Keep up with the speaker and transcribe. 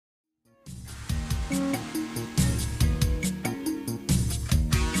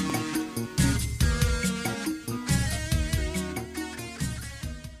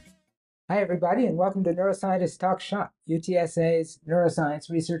Hi, everybody, and welcome to Neuroscientists Talk Shop, UTSA's neuroscience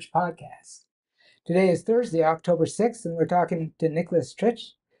research podcast. Today is Thursday, October 6th, and we're talking to Nicolas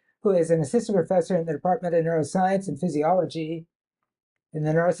Tritsch, who is an assistant professor in the Department of Neuroscience and Physiology in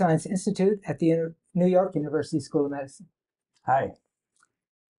the Neuroscience Institute at the New York University School of Medicine. Hi.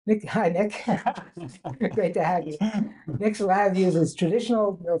 Hi, Nick. Great to have you. Nick's lab uses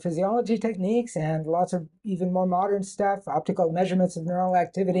traditional neurophysiology techniques and lots of even more modern stuff, optical measurements of neural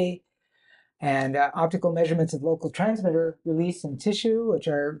activity, and optical measurements of local transmitter release in tissue, which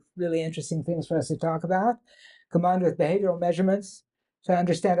are really interesting things for us to talk about, combined with behavioral measurements to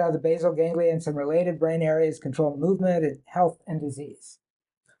understand how the basal ganglia and some related brain areas control movement and health and disease.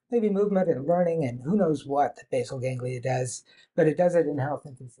 Maybe movement and learning and who knows what the basal ganglia does, but it does it in health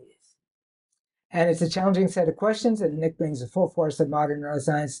and disease. And it's a challenging set of questions, and Nick brings the full force of modern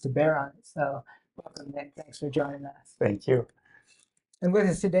neuroscience to bear on it. So welcome, Nick. Thanks for joining us. Thank you. And with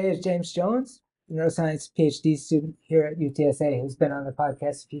us today is James Jones, a neuroscience PhD student here at UTSA, who's been on the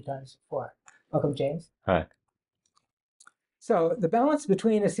podcast a few times before. Welcome, James. Hi. So the balance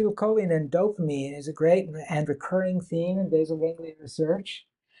between acetylcholine and dopamine is a great and recurring theme in basal ganglia research.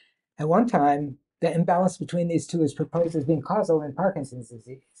 At one time, the imbalance between these two is proposed as being causal in Parkinson's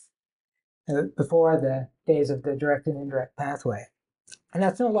disease, before the days of the direct and indirect pathway. And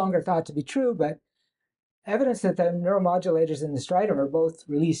that's no longer thought to be true, but evidence that the neuromodulators in the striatum are both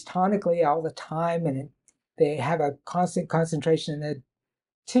released tonically all the time, and they have a constant concentration in the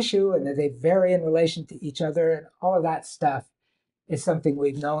tissue, and that they vary in relation to each other, and all of that stuff is something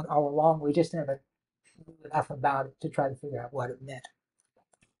we've known all along. We just never knew enough about it to try to figure out what it meant.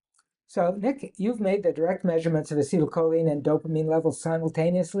 So, Nick, you've made the direct measurements of acetylcholine and dopamine levels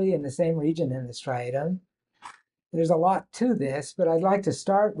simultaneously in the same region in the striatum. There's a lot to this, but I'd like to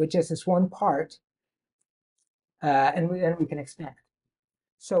start with just this one part, and we can expand.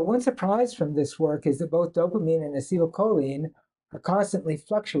 So one surprise from this work is that both dopamine and acetylcholine are constantly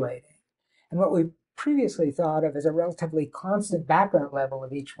fluctuating. And what we previously thought of as a relatively constant background level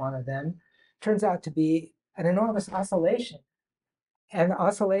of each one of them turns out to be an enormous oscillation, an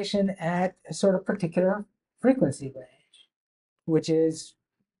oscillation at a sort of particular frequency range, which is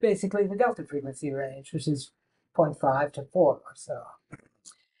basically the delta frequency range, which is 0.5 to 4 or so.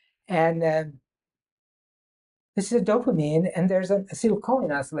 And this is a dopamine, and there's an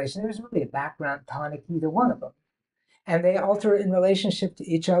acetylcholine oscillation. There's really a background tonic, either one of them. And they alter in relationship to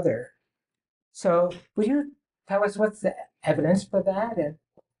each other. So would you tell us what's the evidence for that and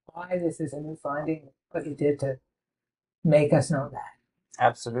why this is a new finding, what you did to make us know that?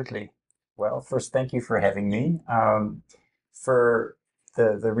 Absolutely. Well, first, thank you for having me. For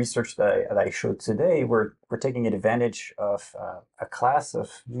the research that I showed today, we're taking advantage of a class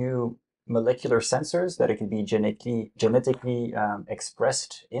of new molecular sensors that it can be genetically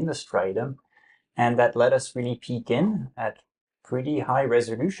expressed in the striatum, and that let us really peek in at pretty high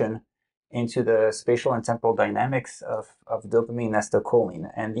resolution into the spatial and temporal dynamics of dopamine and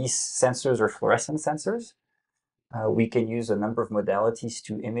acetylcholine. And these sensors are fluorescent sensors. We can use a number of modalities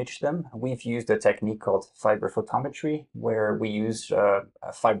to image them. We've used a technique called fiber photometry, where we use a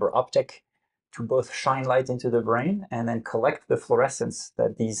fiber optic to both shine light into the brain and then collect the fluorescence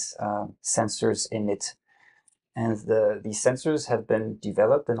that these sensors emit. And these sensors have been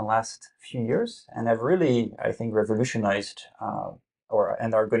developed in the last few years and have really, I think, revolutionized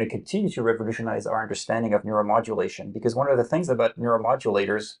and are going to continue to revolutionize our understanding of neuromodulation. Because one of the things about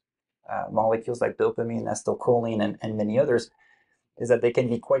neuromodulators, molecules like dopamine, acetylcholine, and many others, is that they can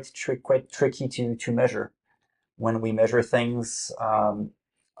be quite tricky to measure. When we measure things,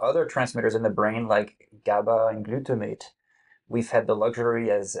 other transmitters in the brain like GABA and glutamate, we've had the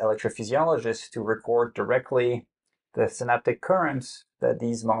luxury as electrophysiologists to record directly the synaptic currents that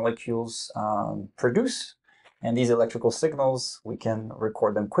these molecules produce. And these electrical signals, we can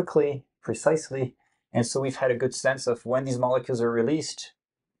record them quickly, precisely. And so we've had a good sense of when these molecules are released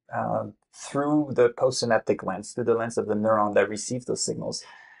through the postsynaptic lens, through the lens of the neuron that receives those signals.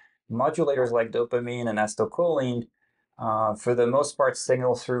 Modulators like dopamine and acetylcholine, for the most part,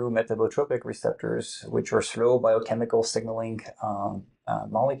 signal through metabotropic receptors, which are slow biochemical signaling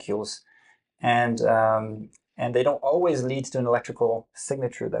molecules. And they don't always lead to an electrical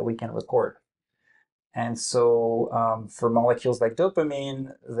signature that we can record. And so for molecules like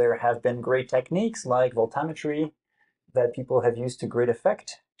dopamine, there have been great techniques like voltammetry that people have used to great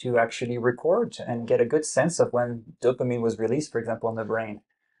effect to actually record and get a good sense of when dopamine was released, for example, in the brain.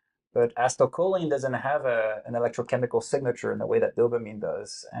 But acetylcholine doesn't have an electrochemical signature in the way that dopamine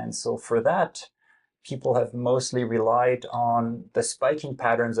does. And so for that, people have mostly relied on the spiking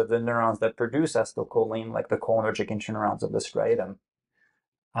patterns of the neurons that produce acetylcholine, like the cholinergic interneurons of the striatum.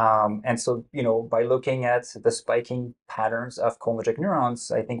 And so, by looking at the spiking patterns of cholinergic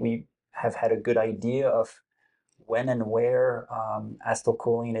neurons, I think we have had a good idea of when and where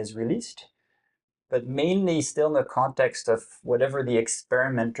acetylcholine is released, but mainly still in the context of whatever the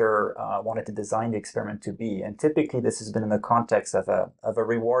experimenter wanted to design the experiment to be. And typically, this has been in the context of a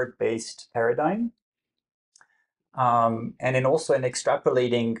reward-based paradigm, and then also in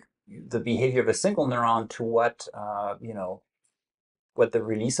extrapolating the behavior of a single neuron to what the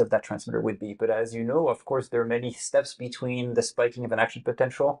release of that transmitter would be. But as you know, of course, there are many steps between the spiking of an action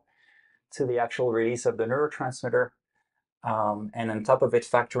potential to the actual release of the neurotransmitter. And on top of it,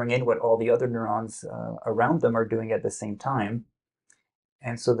 factoring in what all the other neurons around them are doing at the same time.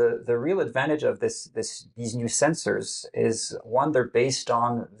 And so the real advantage of these new sensors is, one, they're based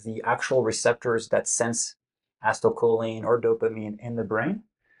on the actual receptors that sense acetylcholine or dopamine in the brain.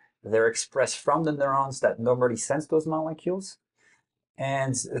 They're expressed from the neurons that normally sense those molecules.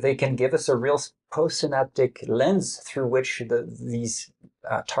 And they can give us a real postsynaptic lens through which these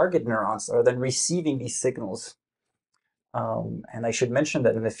target neurons are then receiving these signals. And I should mention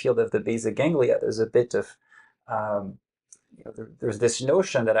that in the field of the basic ganglia, there's a bit of, there's this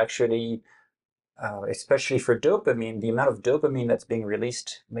notion that actually, especially for dopamine, the amount of dopamine that's being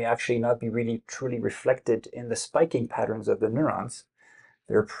released may actually not be really truly reflected in the spiking patterns of the neurons.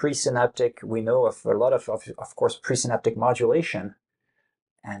 They're presynaptic. We know of a lot of course, presynaptic modulation.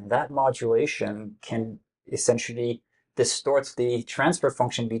 And that modulation can essentially distort the transfer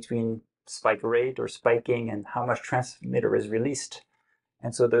function between spike rate or spiking and how much transmitter is released.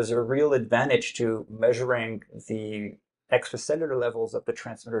 And so there's a real advantage to measuring the extracellular levels of the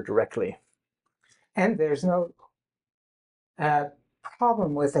transmitter directly. And there's no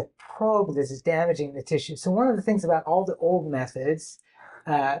problem with a probe that is damaging the tissue. So one of the things about all the old methods,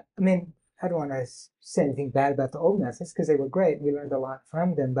 I mean, I don't want to say anything bad about the old methods because they were great. We learned a lot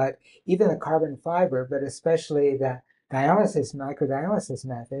from them, but even the carbon fiber, but especially the microdialysis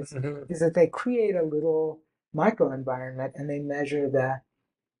methods, is that they create a little microenvironment and they measure the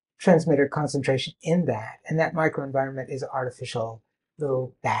transmitter concentration in that. And that microenvironment is an artificial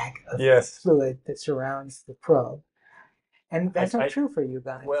little bag of fluid that surrounds the probe. And that's not true for you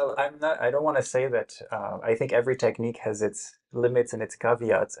guys. Well, I don't want to say that. I think every technique has its limits and its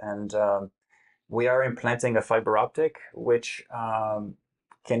caveats. And we are implanting a fiber optic, which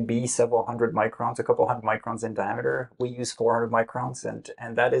can be several hundred microns, a couple hundred microns in diameter. We use 400 microns,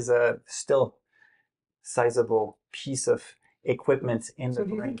 and that is a still sizable piece of equipment in the brain.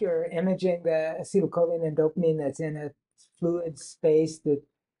 So do you think you're imaging the acetylcholine and dopamine that's in a fluid space,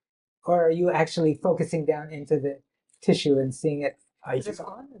 or are you actually focusing down into the tissue and seeing it? It's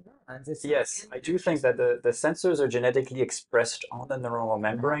on the neurons. Yes, I do think that the sensors are genetically expressed on the neuronal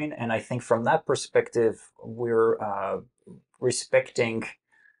membrane, and I think from that perspective, we're respecting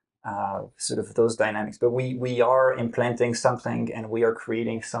sort of those dynamics. But we are implanting something, and we are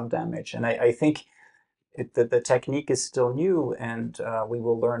creating some damage. And I think the technique is still new, and we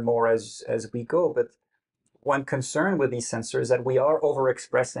will learn more as we go. But one concern with these sensors is that we are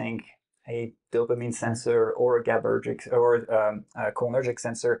overexpressing a dopamine sensor or a GABAergic or a cholinergic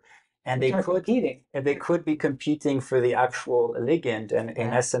sensor, and they could be competing for the actual ligand and in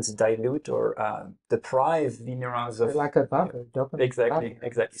essence dilute or deprive the neurons of like a buffer, dopamine.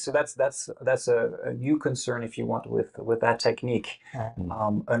 Exactly. So that's a new concern, if you want, with that technique.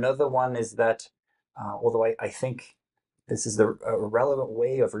 Another one is that although I think this is a relevant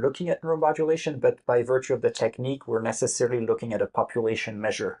way of looking at neuromodulation, but by virtue of the technique, we're necessarily looking at a population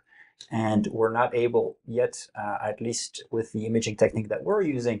measure. And we're not able yet, at least with the imaging technique that we're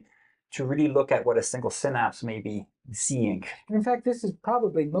using, to really look at what a single synapse may be seeing. And in fact, this is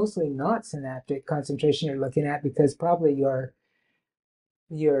probably mostly not synaptic concentration you're looking at, because probably your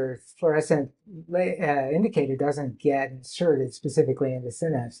fluorescent indicator doesn't get inserted specifically into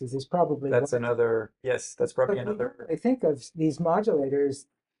synapses. It's probably that's another. I think of these modulators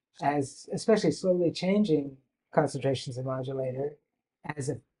as especially slowly changing concentrations of modulator as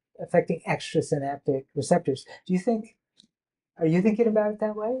affecting extrasynaptic receptors. Are you thinking about it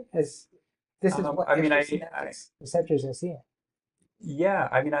that way? As this is what receptors are seeing? Yeah,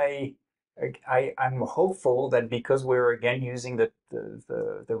 I mean, I'm hopeful that because we're again using the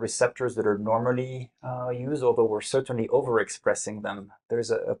receptors that are normally used, although we're certainly overexpressing them,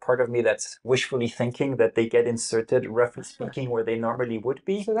 there's a part of me that's wishfully thinking that they get inserted, roughly speaking, where they normally would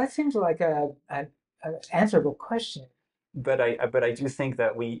be. So that seems like an answerable question. but I do think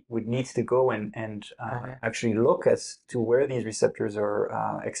that we would need to go and actually look as to where these receptors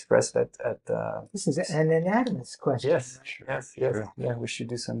are expressed at This is an anatomist question. yes, Right? yes, Sure. yeah. We should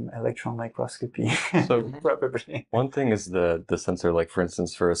do some electron microscopy. So probably. one thing is the sensor, like for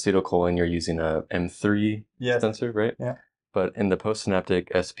instance, for acetylcholine, you're using a M3 Yes. sensor, right? Yeah. But in the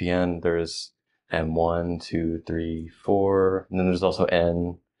postsynaptic SPN, there's M1, 2, 3, 4, and then there's also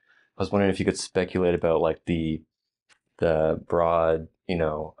N. I was wondering if you could speculate about like the broad,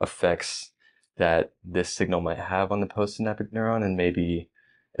 effects that this signal might have on the postsynaptic neuron, and maybe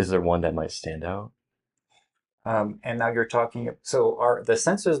is there one that might stand out? And now you're talking. So, the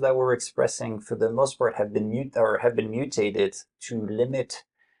sensors that we're expressing, for the most part, have been mutated to limit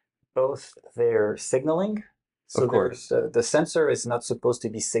both their signaling. So Of course. the sensor is not supposed to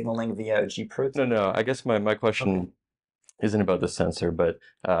be signaling via a G protein. No. I guess my question isn't about the sensor, but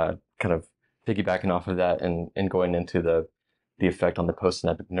kind of piggybacking off of that and going into the effect on the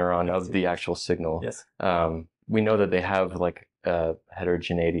postsynaptic neuron of the actual signal. Yes. We know that they have like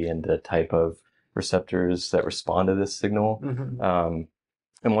heterogeneity in the type of receptors that respond to this signal. Mm-hmm.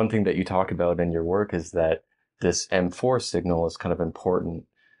 And one thing that you talk about in your work is that this M4 signal is kind of important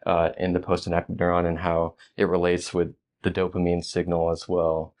in the postsynaptic neuron and how it relates with the dopamine signal as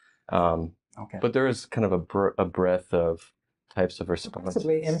well. But there is kind of a breadth of types of responses.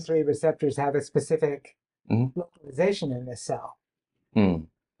 Possibly M3 receptors have a specific localization in this cell,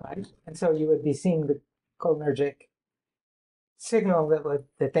 right? And so you would be seeing the cholinergic signal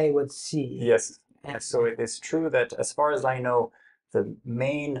that they would see. Yes. And so it is true that, as far as I know, the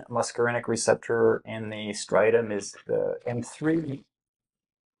main muscarinic receptor in the striatum is the M3,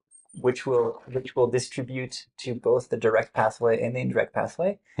 which will distribute to both the direct pathway and the indirect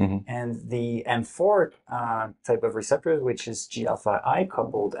pathway. And the M4 type of receptor, which is G alpha I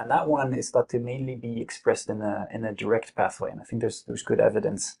coupled, and that one is thought to mainly be expressed in a direct pathway. And I think there's good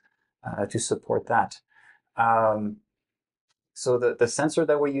evidence to support that. So the sensor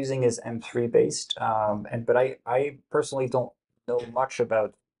that we're using is M3 based, but I personally don't know much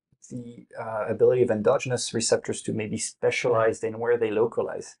about the ability of endogenous receptors to maybe specialize in where they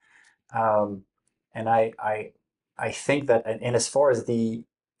localize. And I think that, and as far as the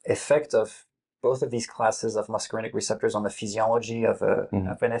effect of both of these classes of muscarinic receptors on the physiology of an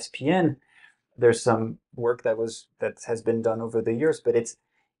SPN, there's some work that has been done over the years, but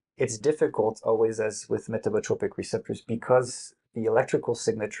it's difficult always, as with metabotropic receptors, because the electrical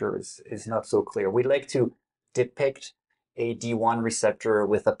signature is not so clear. We like to depict a D1 receptor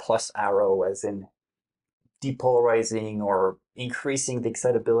with a plus arrow, as in depolarizing or increasing the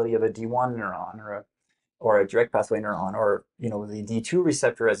excitability of a D1 neuron or a direct pathway neuron, or the D2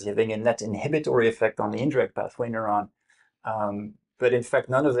 receptor as having a net inhibitory effect on the indirect pathway neuron. But in fact,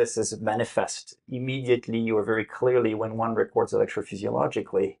 none of this is manifest immediately or very clearly when one records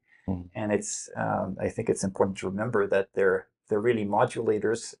electrophysiologically. And I think it's important to remember that they're really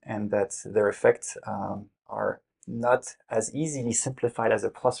modulators, and that their effects are not as easily simplified as a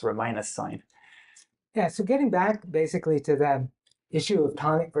plus or a minus sign. Yeah, so getting back basically to the issue of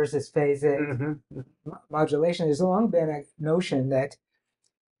tonic versus phasic modulation, there's long been a notion that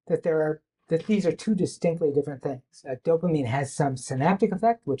these are two distinctly different things. Dopamine has some synaptic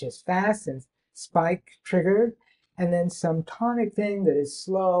effect, which is fast and spike triggered, and then some tonic thing that is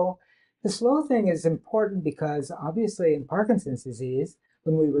slow. The slow thing is important because obviously in Parkinson's disease,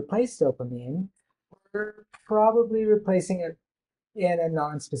 when we replace dopamine, we're probably replacing it in a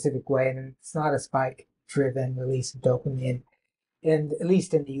non-specific way, and it's not a spike-driven release of dopamine, at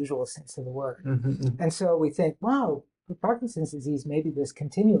least in the usual sense of the word. And so we think, wow, for Parkinson's disease, maybe this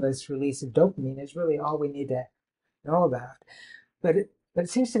continuous release of dopamine is really all we need to know about. But it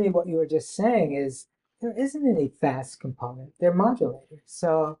seems to me what you were just saying is there isn't any fast component. They're modulators.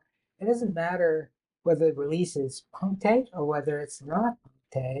 So it doesn't matter whether the release is punctate or whether it's not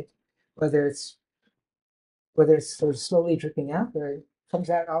punctate, whether it's sort of slowly dripping out or it comes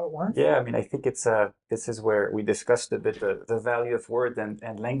out all at once. Yeah, I mean, I think this is where we discussed a bit the value of word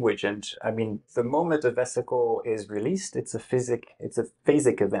and language. And I mean, the moment a vesicle is released, it's a phasic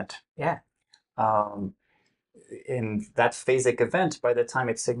event. Yeah. In that phasic event, by the time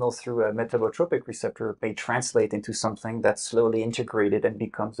it signals through a metabotropic receptor, may translate into something that's slowly integrated and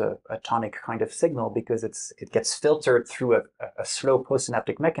becomes a tonic kind of signal, because it gets filtered through a slow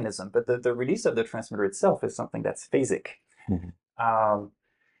postsynaptic mechanism. But the release of the transmitter itself is something that's phasic. And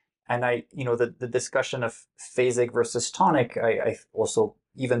the discussion of phasic versus tonic, I also,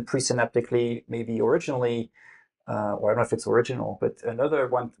 even presynaptically, maybe originally, or I don't know if it's original, but another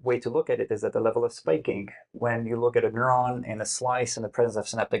one way to look at it is at the level of spiking. When you look at a neuron in a slice in the presence of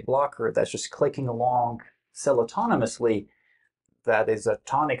synaptic blocker that's just clicking along cell autonomously, that is a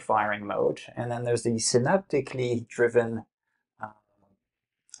tonic firing mode, and then there's the synaptically driven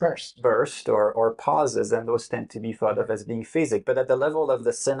burst or pauses, and those tend to be thought of as being phasic. But at the level of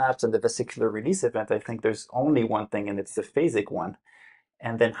the synapse and the vesicular release event, I think there's only one thing, and it's the phasic one.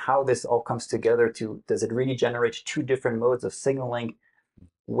 And then how this all comes together does it really generate two different modes of signaling?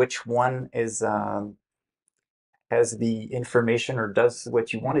 Which one is has the information or does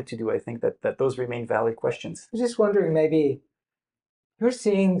what you want it to do? I think that those remain valid questions. I was just wondering, maybe you're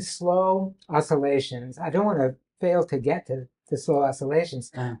seeing slow oscillations. I don't want to fail to get to the slow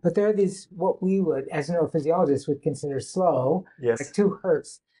oscillations, but there are these, what we would, as neurophysiologists, would consider slow, like 2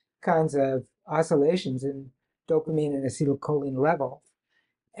 hertz kinds of oscillations in dopamine and acetylcholine level.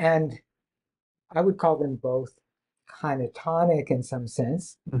 And I would call them both kind of tonic in some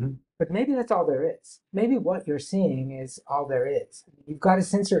sense, but maybe that's all there is. Maybe what you're seeing is all there is. You've got a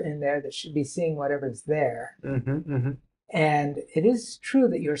sensor in there that should be seeing whatever's there. And it is true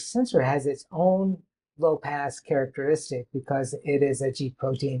that your sensor has its own low pass characteristic because it is a G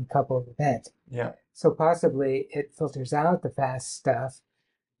protein coupled event. Yeah. So possibly it filters out the fast stuff.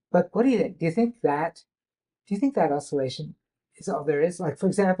 But what do you think? Do you think that oscillation is all there is? Like, for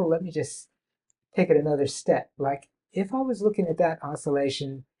example, let me just take it another step. Like, if I was looking at that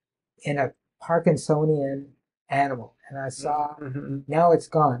oscillation in a Parkinsonian animal and I saw now it's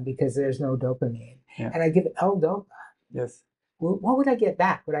gone because there's no dopamine, and I give L-dopa, what would I get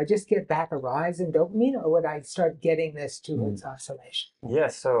back? Would I just get back a rise in dopamine, or would I start getting this 2 hertz oscillation?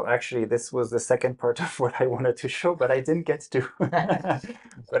 Yes, so actually this was the second part of what I wanted to show, but I didn't get to.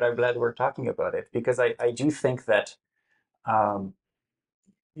 But I'm glad we're talking about it, because I do think that,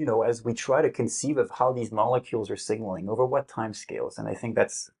 as we try to conceive of how these molecules are signaling, over what time scales, and I think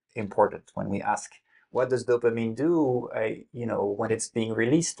that's important when we ask, what does dopamine do, when it's being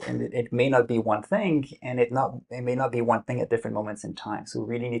released? And it may not be one thing, and it may not be one thing at different moments in time. So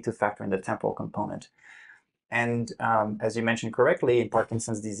we really need to factor in the temporal component. And as you mentioned correctly, in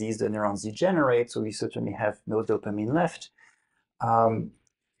Parkinson's disease, the neurons degenerate, so we certainly have no dopamine left.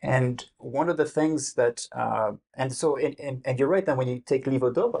 And one of the things that, and you're right that when you take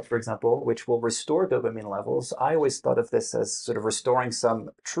levodopa, for example, which will restore dopamine levels, I always thought of this as sort of restoring some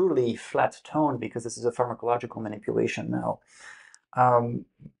truly flat tone, because this is a pharmacological manipulation now.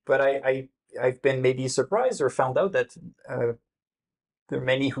 But I've been maybe surprised or found out that there are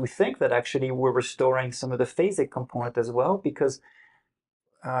many who think that actually we're restoring some of the phasic component as well, because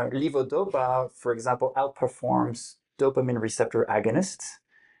levodopa, for example, outperforms dopamine receptor agonists.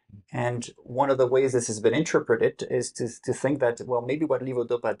 And one of the ways this has been interpreted is to think that, well, maybe what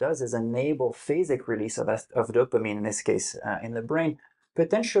levodopa does is enable phasic release of dopamine, in this case, in the brain,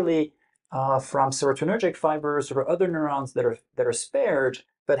 potentially from serotonergic fibers or other neurons that are spared,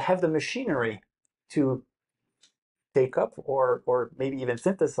 but have the machinery to take up or maybe even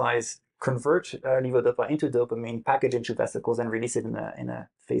synthesize, convert levodopa into dopamine, package into vesicles, and release it in a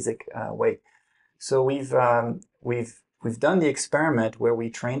phasic way. So we've done the experiment where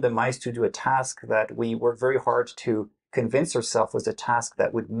we trained the mice to do a task that we worked very hard to convince ourselves was a task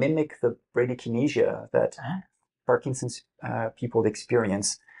that would mimic the bradykinesia that Parkinson's people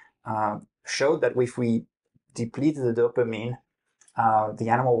experience. Showed that if we depleted the dopamine, the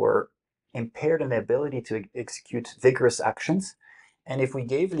animal were impaired in the ability to execute vigorous actions. And if we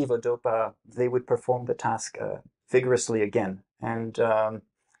gave levodopa, they would perform the task vigorously again.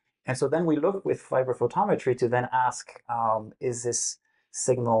 And so then we look with vibrophotometry to then ask, is this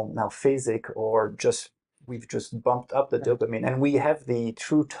signal now phasic, or we've just bumped up the dopamine? And we have the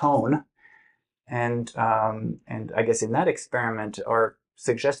true tone. And I guess in that experiment are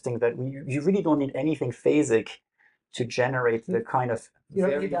suggesting that you really don't need anything phasic to generate the kind of... You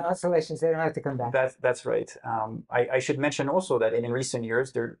don't need the oscillations, they don't have to come back. That's right. I should mention also that in recent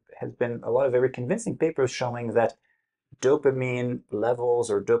years, there has been a lot of very convincing papers showing that dopamine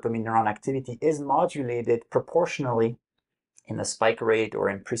levels or dopamine neuron activity is modulated proportionally in the spike rate or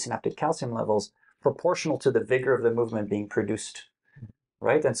in presynaptic calcium levels, proportional to the vigor of the movement being produced,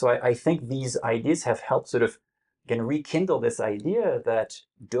 right? And so I think these ideas have helped sort of, again, rekindle this idea that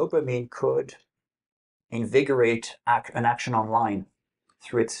dopamine could invigorate an action online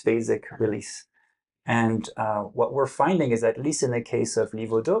through its phasic release. And what we're finding is, at least in the case of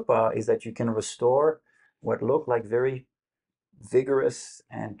levodopa, is that you can restore what look like very vigorous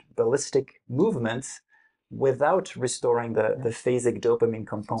and ballistic movements without restoring the phasic dopamine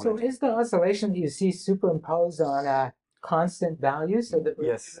component. So is the oscillation that you see superimposed on a constant value, so that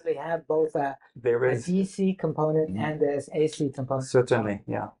we really have both a DC component and this AC component? Certainly,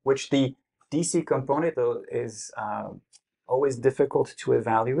 yeah. Which the DC component, though, is always difficult to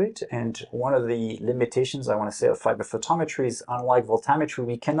evaluate. And one of the limitations, I want to say, of fiber photometry is, unlike voltammetry,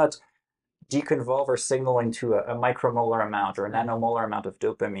 we cannot deconvolve our signal into a micromolar amount or a nanomolar amount of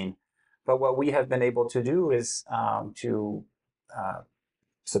dopamine. But what we have been able to do is to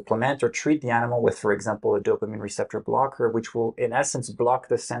supplement or treat the animal with, for example, a dopamine receptor blocker, which will, in essence, block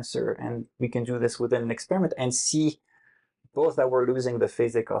the sensor. And we can do this within an experiment and see both that we're losing the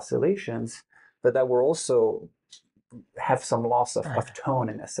phasic oscillations, but that we're also have some loss of tone,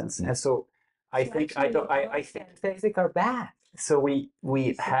 in essence. And so I think phasic are bad. So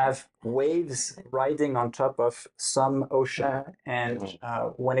we have waves riding on top of some ocean, and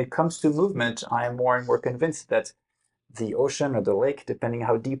when it comes to movement, I am more and more convinced that the ocean or the lake, depending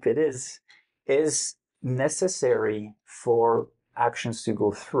how deep it is necessary for actions to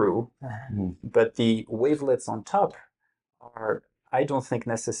go through. But the wavelets on top are, I don't think,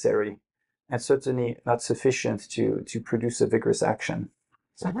 necessary, and certainly not sufficient to produce a vigorous action.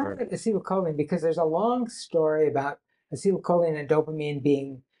 So how about acetylcholine? Because there's a long story about acetylcholine and dopamine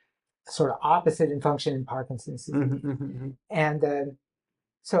being sort of opposite in function in Parkinson's disease. And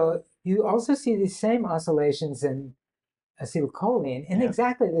so you also see these same oscillations in acetylcholine in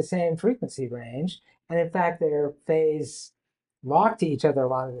exactly the same frequency range. And in fact, they're phase locked to each other a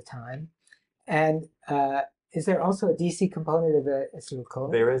lot of the time. And is there also a DC component of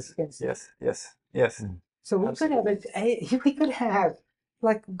acetylcholine? There is. Yes. So we could have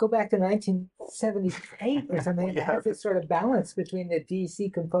like go back to 1978 or something. It has this sort of balance between the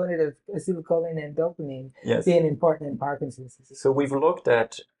DC component of acetylcholine and dopamine being important in Parkinson's disease. So we've looked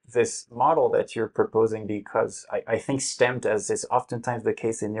at this model that you're proposing because I think stemmed, as is oftentimes the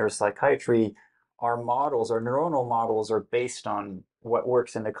case in neuropsychiatry, our neuronal models are based on what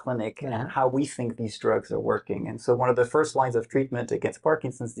works in the clinic and how we think these drugs are working. And so one of the first lines of treatment against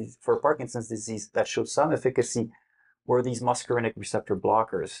Parkinson's disease that showed some efficacy were these muscarinic receptor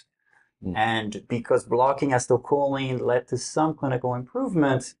blockers. And because blocking acetylcholine led to some clinical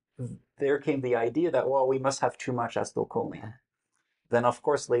improvement, there came the idea that, well, we must have too much acetylcholine. Then, of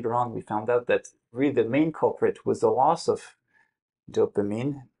course, later on, we found out that really the main culprit was the loss of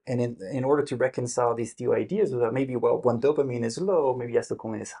dopamine. And in order to reconcile these two ideas, that maybe, well, when dopamine is low, maybe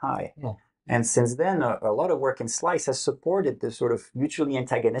acetylcholine is high. And since then, a lot of work in SLICE has supported this sort of mutually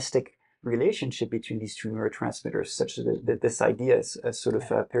antagonistic relationship between these two neurotransmitters, such that this idea has sort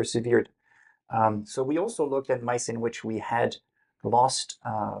of persevered. So we also looked at mice in which we had lost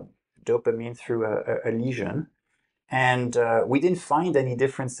dopamine through a lesion, and we didn't find any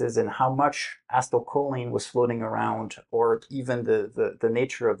differences in how much acetylcholine was floating around, or even the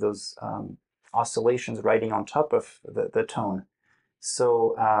nature of those oscillations riding on top of the tone.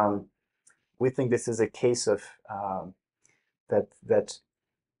 So we think this is a case of that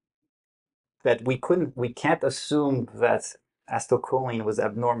we can't assume that acetylcholine was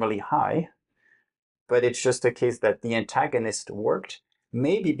abnormally high, but it's just a case that the antagonist worked,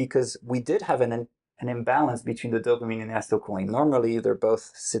 maybe because we did have an imbalance between the dopamine and acetylcholine. Normally, they're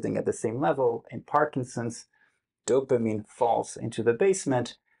both sitting at the same level. In Parkinson's, dopamine falls into the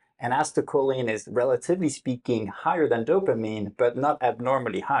basement, and acetylcholine is, relatively speaking, higher than dopamine, but not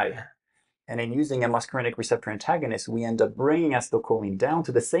abnormally high. And in using a muscarinic receptor antagonist, we end up bringing acetylcholine down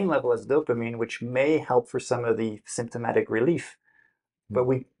to the same level as dopamine, which may help for some of the symptomatic relief. But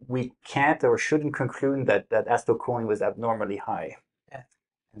we can't or shouldn't conclude that acetylcholine was abnormally high.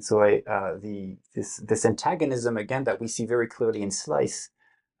 And so this antagonism, again, that we see very clearly in SLICE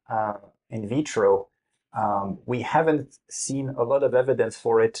in vitro, we haven't seen a lot of evidence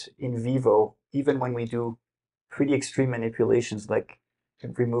for it in vivo, even when we do pretty extreme manipulations like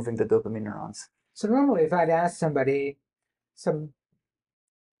removing the dopamine neurons. So normally if I'd ask somebody, some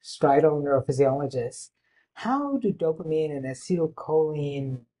striatal neurophysiologist, how do dopamine and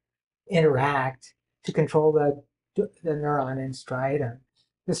acetylcholine interact to control the neuron in striatum?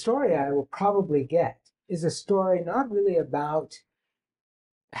 The story I will probably get is a story not really about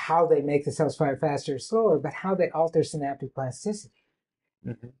how they make the cells fire faster or slower, but how they alter synaptic plasticity.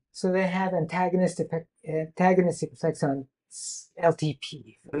 So they have antagonistic effects on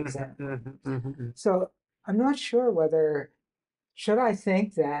LTP, for example. So I'm not sure should I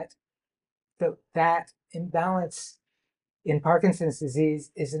think that that imbalance in Parkinson's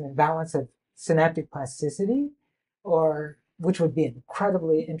disease is an imbalance of synaptic plasticity, or which would be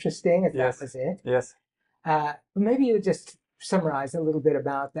incredibly interesting if that was it. Maybe you just summarize a little bit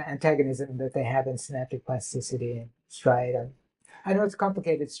about the antagonism that they have in synaptic plasticity and striatum. I know it's a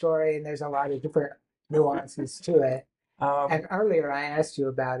complicated story and there's a lot of different nuances to it. And earlier I asked you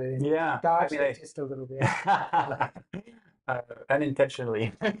about it and you dodged it just a little bit.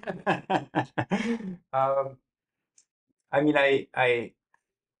 Unintentionally. I mean, I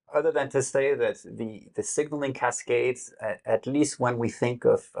other than to say that the signaling cascades, at least when we think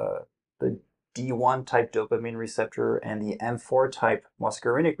of the D1 type dopamine receptor and the M4 type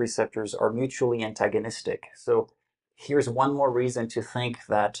muscarinic receptors, are mutually antagonistic. So here's one more reason to think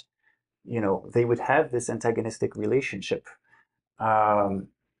that, they would have this antagonistic relationship. Um,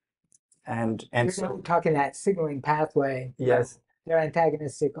 and You're so talking that signaling pathway. yes, They're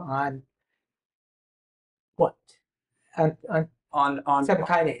antagonistic on what? On on some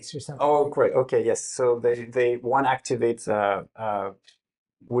kinase or something. oh great, okay, yes. So they one activates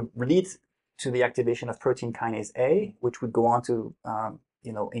would lead to the activation of protein kinase A, which would go on to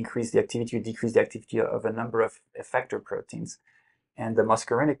increase the activity or decrease the activity of a number of effector proteins. And the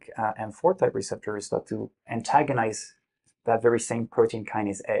muscarinic M4 type receptor is thought to antagonize that very same protein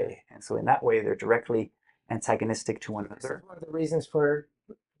kinase A. And so in that way, they're directly antagonistic to one another. One of the reasons for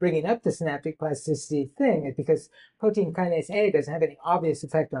bringing up the synaptic plasticity thing is because protein kinase A doesn't have any obvious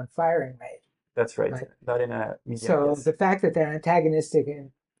effect on firing rate. That's right. Right. Not in a medium. So Yes. the fact that they're antagonistic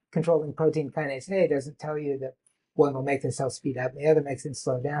in controlling protein kinase A doesn't tell you that one will make the cell speed up and the other makes it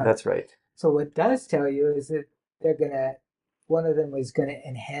slow down. That's right. So what it does tell you is that one of them was gonna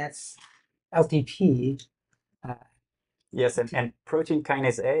enhance LTP. Yes, and protein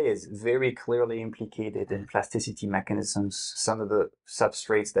kinase A is very clearly implicated in plasticity mechanisms. Some of the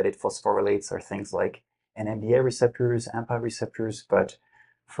substrates that it phosphorylates are things like NMDA receptors, AMPA receptors, but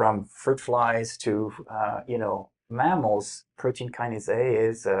from fruit flies to mammals, protein kinase A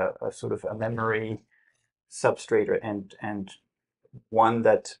is a sort of a memory substrate and one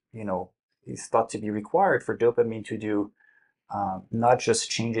that is thought to be required for dopamine to do not just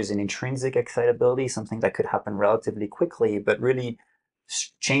changes in intrinsic excitability, something that could happen relatively quickly, but really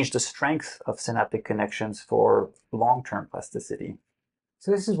change the strength of synaptic connections for long-term plasticity.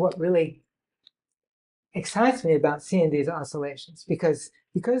 So this is what really excites me about seeing these oscillations because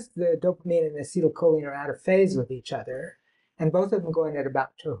the dopamine and acetylcholine are out of phase with each other, and both of them going at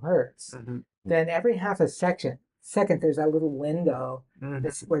about 2 hertz. Mm-hmm. Then every half a second there's a little window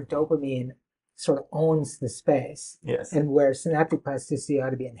that's where dopamine sort of owns the space. Yes. And where synaptic plasticity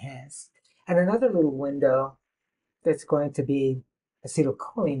ought to be enhanced. And another little window that's going to be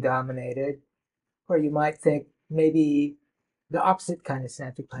acetylcholine dominated, where you might think maybe the opposite kind of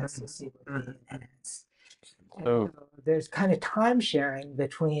synaptic plasticity would be enhanced. So There's kind of time sharing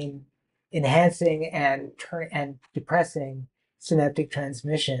between enhancing and depressing synaptic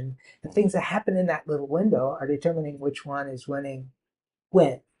transmission. The things that happen in that little window are determining which one is winning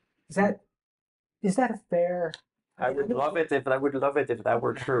when. Is that a fair? I would love it if that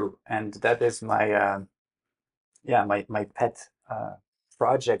were true, and that is my my pet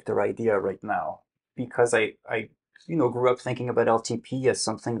project or idea right now, because I grew up thinking about LTP as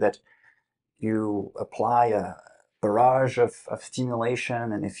something that you apply a barrage of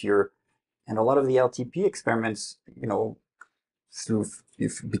stimulation, and a lot of the LTP experiments,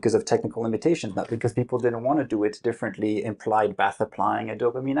 because of technical limitations, not because people didn't want to do it differently, implied bath applying a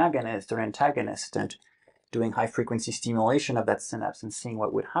dopamine agonist or antagonist and doing high frequency stimulation of that synapse and seeing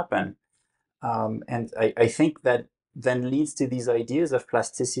what would happen. And I think that then leads to these ideas of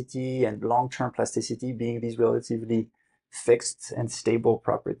plasticity and long-term plasticity being these relatively fixed and stable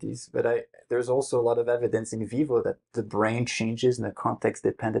properties. But there's also a lot of evidence in vivo that the brain changes in a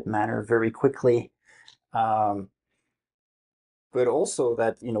context-dependent manner very quickly. But also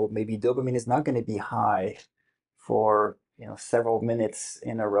that, maybe dopamine is not going to be high for, several minutes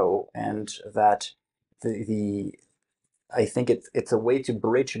in a row, and that I think it's a way to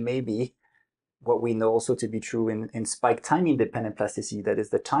bridge maybe what we know also to be true in spike timing dependent plasticity. That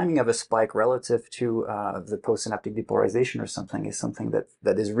is, the timing of a spike relative to the postsynaptic depolarization or something is something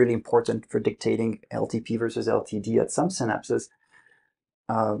that is really important for dictating LTP versus LTD at some synapses.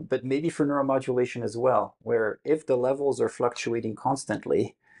 But maybe for neuromodulation as well, where if the levels are fluctuating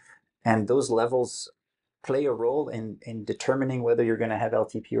constantly and those levels play a role in determining whether you're going to have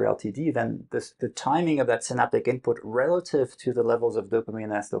LTP or LTD, then the timing of that synaptic input relative to the levels of dopamine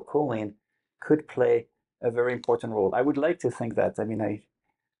and acetylcholine could play a very important role. I would like to think that. I mean,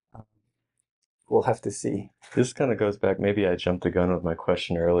 we'll have to see. This kind of goes back, maybe I jumped the gun with my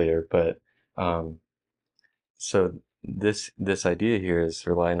question earlier, but so this idea here is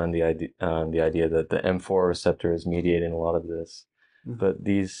relying on the idea that the M4 receptor is mediating a lot of this. Mm-hmm. But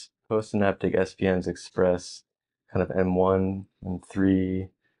these postsynaptic SPNs express kind of M1 and 3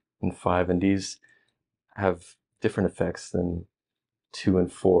 and 5, and these have different effects than 2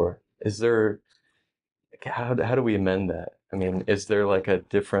 and 4. How do we amend that? I mean, is there like a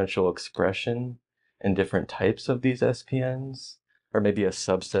differential expression in different types of these SPNs? Or maybe a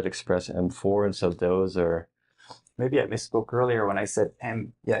subset express M4, and so those are maybe I misspoke earlier when I said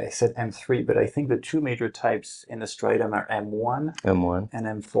I said M3, but I think the two major types in the striatum are M1 M1 and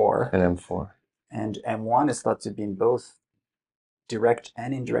M4. and M4. And M1 is thought to be in both direct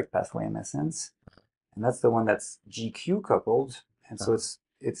and indirect pathway MSNs. And that's the one that's GQ coupled. And so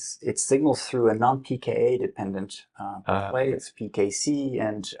it signals through a non-PKA dependent pathway. It's PKC.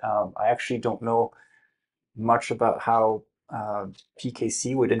 And I actually don't know much about how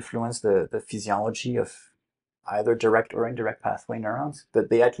PKC would influence the physiology of either direct or indirect pathway neurons, but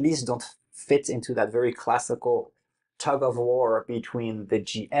they at least don't fit into that very classical tug of war between the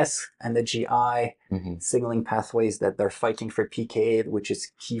GS and the GI signaling pathways that they're fighting for PKA, which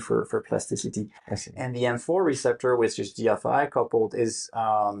is key for plasticity. And the M4 receptor, which is GFI coupled, is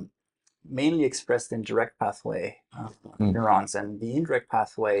mainly expressed in direct pathway neurons, and the indirect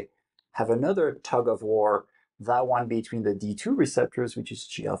pathway have another tug of war, that one between the D2 receptors, which is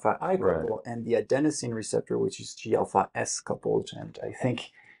G-alpha I coupled, and the adenosine receptor, which is G-alpha S coupled. And I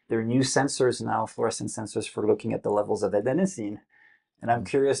think there are new sensors now, fluorescent sensors, for looking at the levels of adenosine. And I'm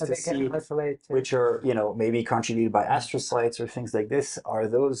curious to see which are, maybe contributed by astrocytes or things like this.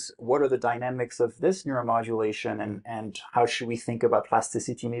 What are the dynamics of this neuromodulation, and how should we think about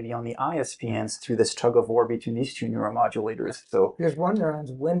plasticity maybe on the ISPNs through this tug of war between these two neuromodulators? So because one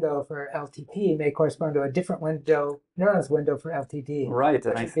neuron's window for LTP may correspond to a different neuron's window for LTD. Right.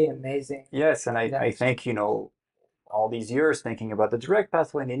 That would be amazing. Yes, and I think, all these years thinking about the direct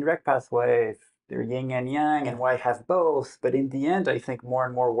pathway and the indirect pathway, they're yin and yang, and why have both? But in the end, I think more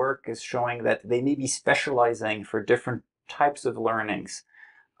and more work is showing that they may be specializing for different types of learnings.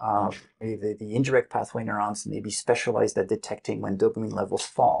 The indirect pathway neurons may be specialized at detecting when dopamine levels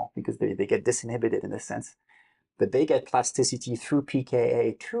fall, because they get disinhibited in a sense. But they get plasticity through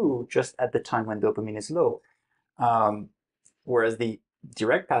PKA2 just at the time when dopamine is low. Whereas the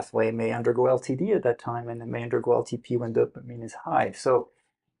direct pathway may undergo LTD at that time, and it may undergo LTP when dopamine is high. So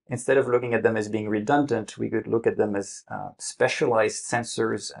instead of looking at them as being redundant, we could look at them as specialized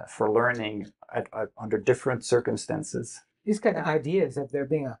sensors for learning under different circumstances. These kind of ideas of there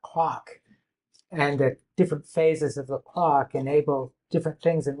being a clock and that different phases of the clock enable different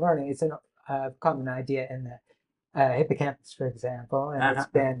things in learning. It's a common idea in the hippocampus, for example, and it's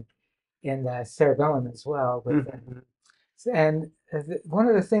been in the cerebellum as well. And one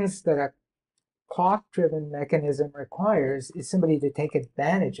of the things that a clock-driven mechanism requires is somebody to take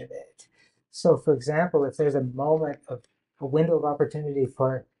advantage of it. So, for example, if there's a window of opportunity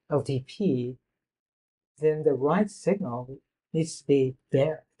for LTP, then the right signal needs to be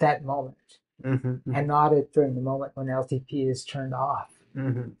there at that moment, and not during the moment when LTP is turned off.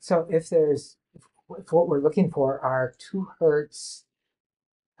 So if what we're looking for are 2 hertz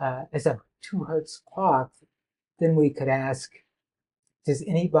as a 2 hertz clock, then we could ask, does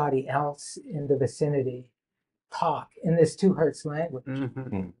anybody else in the vicinity talk in this 2 hertz language?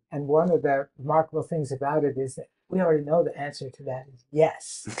 And one of the remarkable things about it is that we already know the answer to that is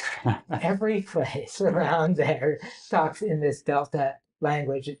yes. Every place around there talks in this delta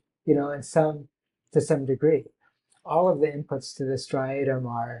language, to some degree. All of the inputs to the striatum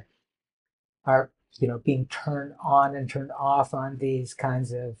are being turned on and turned off on these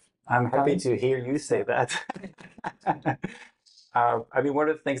kinds of. I'm happy to hear you say that. One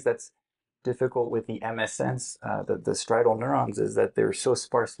of the things that's difficult with the MSNs, the striatal neurons, is that they're so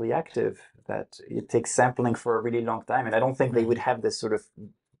sparsely active that it takes sampling for a really long time. And I don't think they would have this sort of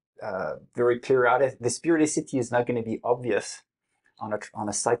very periodic. This periodicity is not going to be obvious on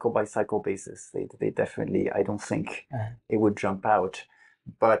a cycle by cycle basis. They definitely, I don't think it would jump out.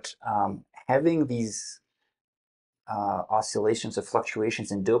 But having these oscillations of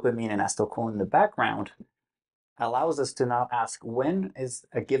fluctuations in dopamine and acetylcholine in the background allows us to now ask, when is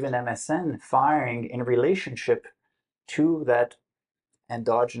a given MSN firing in relationship to that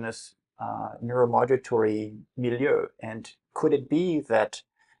endogenous neuromodulatory milieu? And could it be that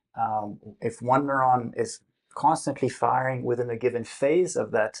if one neuron is constantly firing within a given phase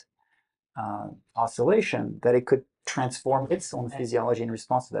of that oscillation, that it could transform its own physiology in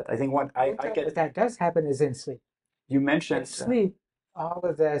response to that? I think what I get that does happen is in sleep. You mentioned in sleep, all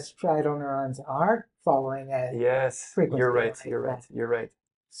of the striatal neurons are following a frequency. You're right. So you're right.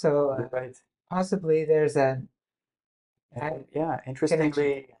 Possibly there's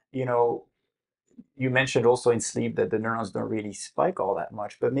interestingly, you mentioned also in sleep that the neurons don't really spike all that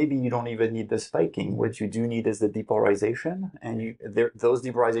much, but maybe you don't even need the spiking. What you do need is the depolarization, and those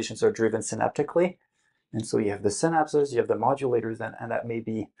depolarizations are driven synaptically, and so you have the synapses, you have the modulators, and that may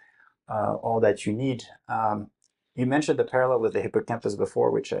be all that you need. You mentioned the parallel with the hippocampus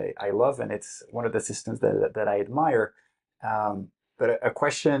before, which I love, and it's one of the systems that I admire. But a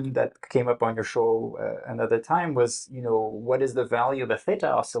question that came up on your show another time was, what is the value of a theta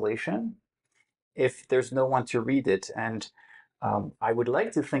oscillation if there's no one to read it? And I would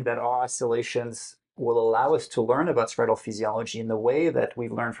like to think that our oscillations will allow us to learn about striatal physiology in the way that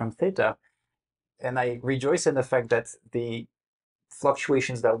we've learned from theta. And I rejoice in the fact that the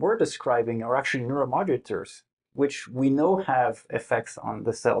fluctuations that we're describing are actually neuromodulators, which we know have effects on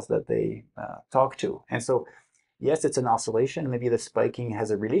the cells that they talk to. And so, yes, it's an oscillation. Maybe the spiking has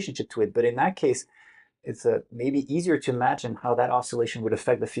a relationship to it. But in that case, it's maybe easier to imagine how that oscillation would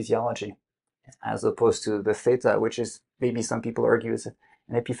affect the physiology, as opposed to the theta, which is maybe some people argue is an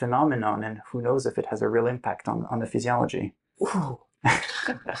epiphenomenon, and who knows if it has a real impact on the physiology.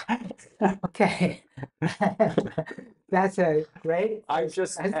 Okay. That's a great. I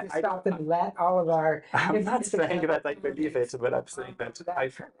just stop and let all of our. I'm not saying that I believe it, but I'm saying that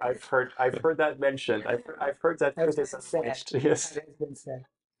I've heard that mentioned. I've heard that criticism. Yes. That has been said.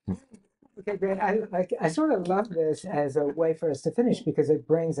 Okay, great. I sort of love this as a way for us to finish because it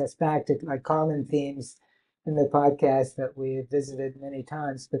brings us back to like common themes in the podcast that we have visited many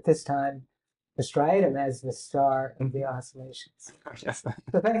times, but this time the striatum as the star of the oscillations. Yes.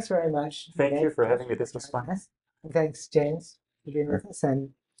 So thanks very much. Thank you for having me. This was fun. And thanks, James, for being with us. And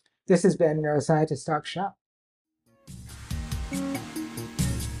this has been Neuroscientists Talk Shop.